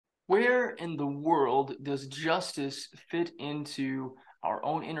Where in the world does justice fit into our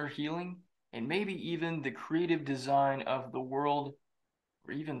own inner healing and maybe even the creative design of the world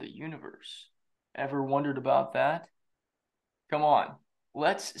or even the universe? Ever wondered about that? Come on,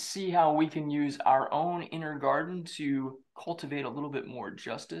 let's see how we can use our own inner garden to cultivate a little bit more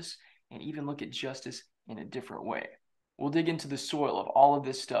justice and even look at justice in a different way. We'll dig into the soil of all of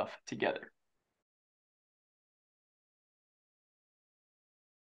this stuff together.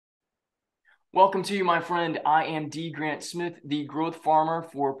 Welcome to you, my friend. I am D. Grant Smith, the growth farmer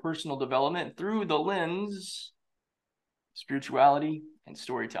for personal development through the lens, spirituality, and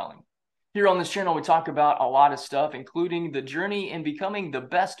storytelling. Here on this channel, we talk about a lot of stuff, including the journey in becoming the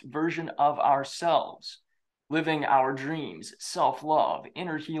best version of ourselves, living our dreams, self-love,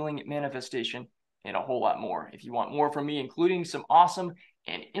 inner healing, manifestation, and a whole lot more. If you want more from me, including some awesome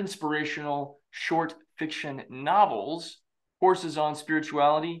and inspirational short fiction novels, courses on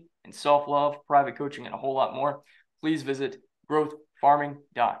spirituality and self-love, private coaching, and a whole lot more, please visit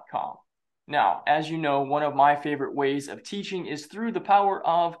growthfarming.com. Now, as you know, one of my favorite ways of teaching is through the power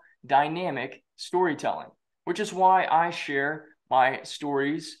of dynamic storytelling, which is why I share my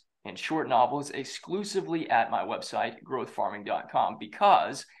stories and short novels exclusively at my website, growthfarming.com,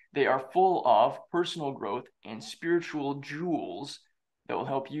 because they are full of personal growth and spiritual jewels that will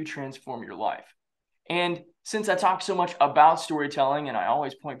help you transform your life. And since I talk so much about storytelling and I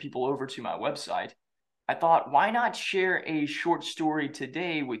always point people over to my website, I thought, why not share a short story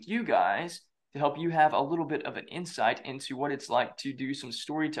today with you guys to help you have a little bit of an insight into what it's like to do some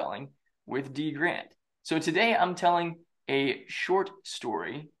storytelling with D. Grant. So today I'm telling a short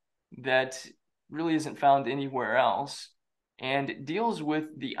story that really isn't found anywhere else and deals with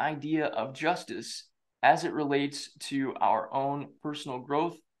the idea of justice as it relates to our own personal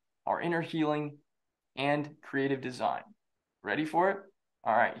growth, our inner healing, and creative design. Ready for it?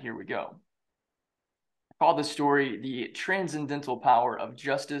 All right, here we go. I call this story The Transcendental Power of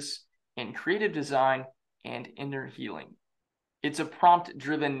Justice in Creative Design and Inner Healing. It's a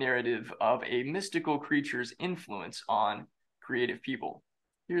prompt-driven narrative of a mystical creature's influence on creative people.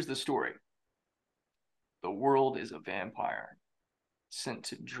 Here's the story. The world is a vampire, sent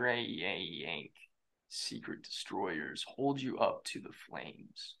to yank. Secret destroyers hold you up to the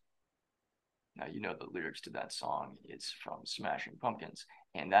flames. Now, you know the lyrics to that song. It's from Smashing Pumpkins.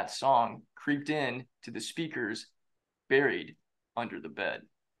 And that song creeped in to the speakers buried under the bed.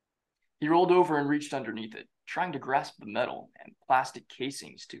 He rolled over and reached underneath it, trying to grasp the metal and plastic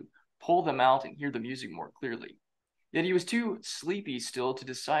casings to pull them out and hear the music more clearly. Yet he was too sleepy still to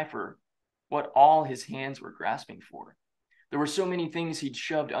decipher what all his hands were grasping for. There were so many things he'd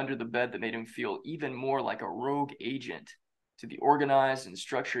shoved under the bed that made him feel even more like a rogue agent to the organized and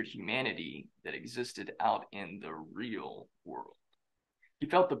structured humanity that existed out in the real world. He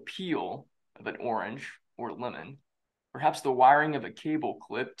felt the peel of an orange or lemon, perhaps the wiring of a cable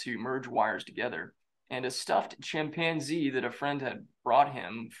clip to merge wires together, and a stuffed chimpanzee that a friend had brought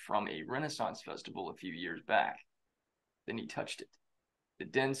him from a Renaissance festival a few years back. Then he touched it. The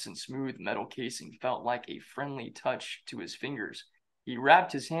dense and smooth metal casing felt like a friendly touch to his fingers. He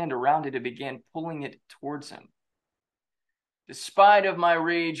wrapped his hand around it and began pulling it towards him. Despite of my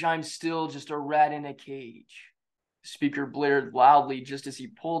rage, I'm still just a rat in a cage. The speaker blared loudly just as he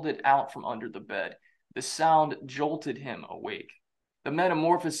pulled it out from under the bed. The sound jolted him awake. The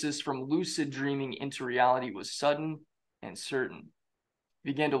metamorphosis from lucid dreaming into reality was sudden and certain.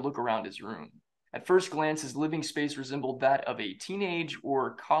 He began to look around his room. At first glance, his living space resembled that of a teenage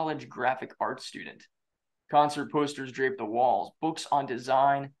or college graphic arts student. Concert posters draped the walls. Books on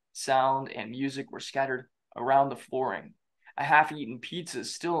design, sound, and music were scattered around the flooring. A half-eaten pizza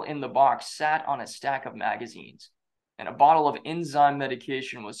still in the box sat on a stack of magazines, and a bottle of enzyme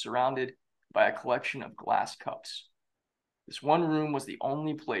medication was surrounded by a collection of glass cups. This one room was the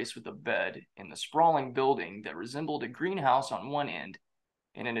only place with a bed in the sprawling building that resembled a greenhouse on one end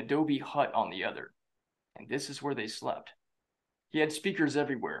and an adobe hut on the other, and this is where they slept. He had speakers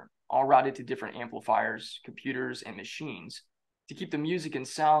everywhere, all routed to different amplifiers, computers, and machines to keep the music and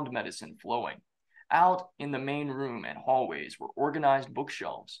sound medicine flowing. Out in the main room and hallways were organized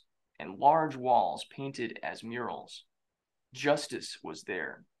bookshelves and large walls painted as murals. Justice was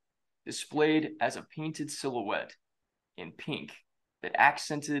there, displayed as a painted silhouette in pink that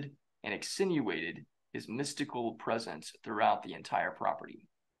accented and accentuated his mystical presence throughout the entire property.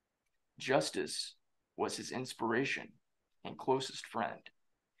 Justice was his inspiration and closest friend.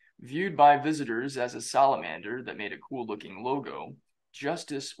 Viewed by visitors as a salamander that made a cool-looking logo,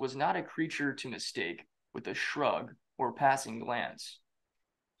 Justice was not a creature to mistake with a shrug or passing glance.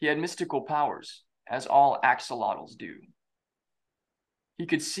 He had mystical powers, as all axolotls do. He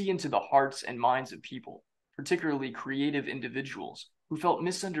could see into the hearts and minds of people, particularly creative individuals who felt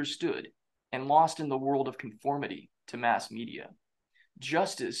misunderstood and lost in the world of conformity to mass media.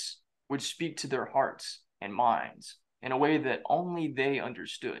 Justice would speak to their hearts and minds in a way that only they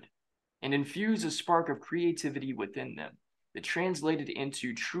understood, and infuse a spark of creativity within them that translated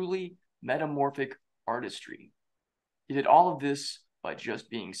into truly metamorphic artistry. He did all of this by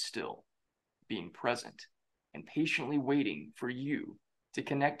just being still, being present, and patiently waiting for you to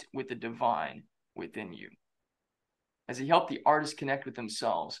connect with the divine within you. As he helped the artists connect with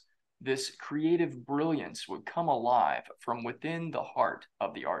themselves, this creative brilliance would come alive from within the heart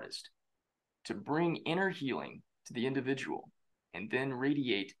of the artist to bring inner healing to the individual and then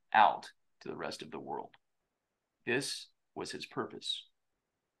radiate out to the rest of the world. This was his purpose.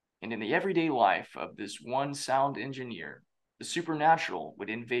 And in the everyday life of this one sound engineer, the supernatural would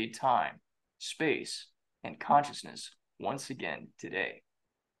invade time, space, and consciousness once again today.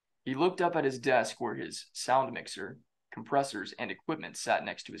 He looked up at his desk where his sound mixer, compressors, and equipment sat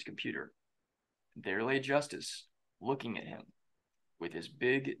next to his computer. There lay Justice, looking at him with his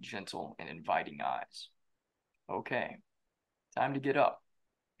big, gentle, and inviting eyes. Okay, time to get up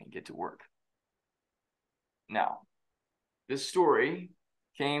and get to work. Now, this story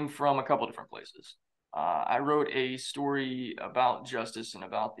came from a couple different places. I wrote a story about Justice and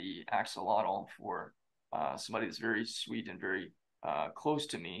about the axolotl for somebody that's very sweet and very close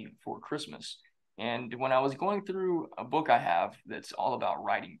to me for Christmas. And when I was going through a book I have that's all about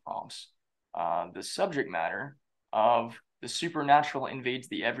writing prompts, the subject matter of the supernatural invades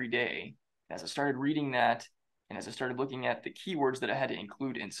the everyday, as I started reading that and as I started looking at the keywords that I had to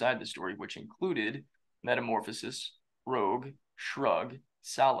include inside the story, which included metamorphosis, rogue, shrug,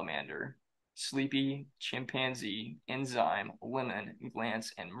 salamander, sleepy, chimpanzee, enzyme, lemon,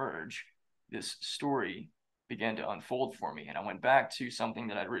 glance, and merge, this story began to unfold for me. And I went back to something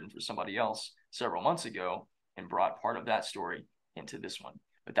that I'd written for somebody else several months ago and brought part of that story into this one.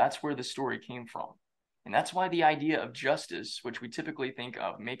 But that's where the story came from. And that's why the idea of justice, which we typically think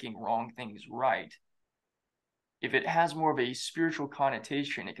of making wrong things right, if it has more of a spiritual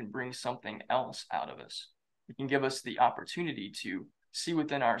connotation, it can bring something else out of us. It can give us the opportunity to see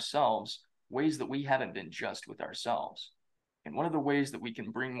within ourselves ways that we haven't been just with ourselves. And one of the ways that we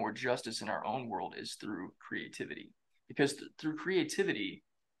can bring more justice in our own world is through creativity. Because through creativity,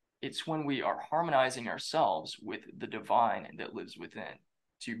 it's when we are harmonizing ourselves with the divine that lives within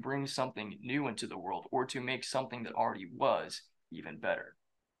to bring something new into the world or to make something that already was even better.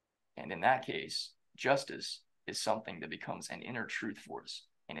 And in that case, justice is something that becomes an inner truth for us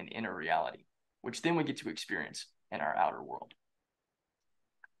and an inner reality, which then we get to experience in our outer world.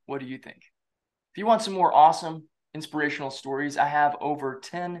 What do you think? If you want some more awesome inspirational stories, I have over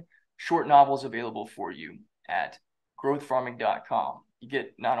 10 short novels available for you at growthfarming.com. You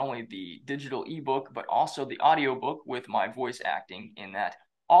get not only the digital ebook, but also the audiobook with my voice acting in that,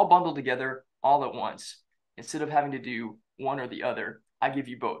 all bundled together all at once. Instead of having to do one or the other, I give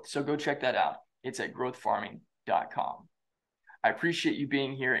you both. So go check that out. It's at growthfarming.com. I appreciate you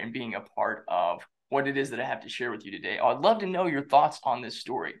being here and being a part of what it is that I have to share with you today. I'd love to know your thoughts on this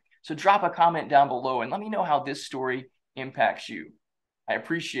story. So drop a comment down below and let me know how this story impacts you. I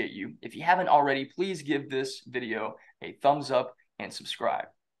appreciate you. If you haven't already, please give this video a thumbs up and subscribe.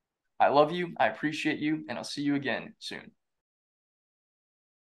 I love you, I appreciate you, and I'll see you again soon.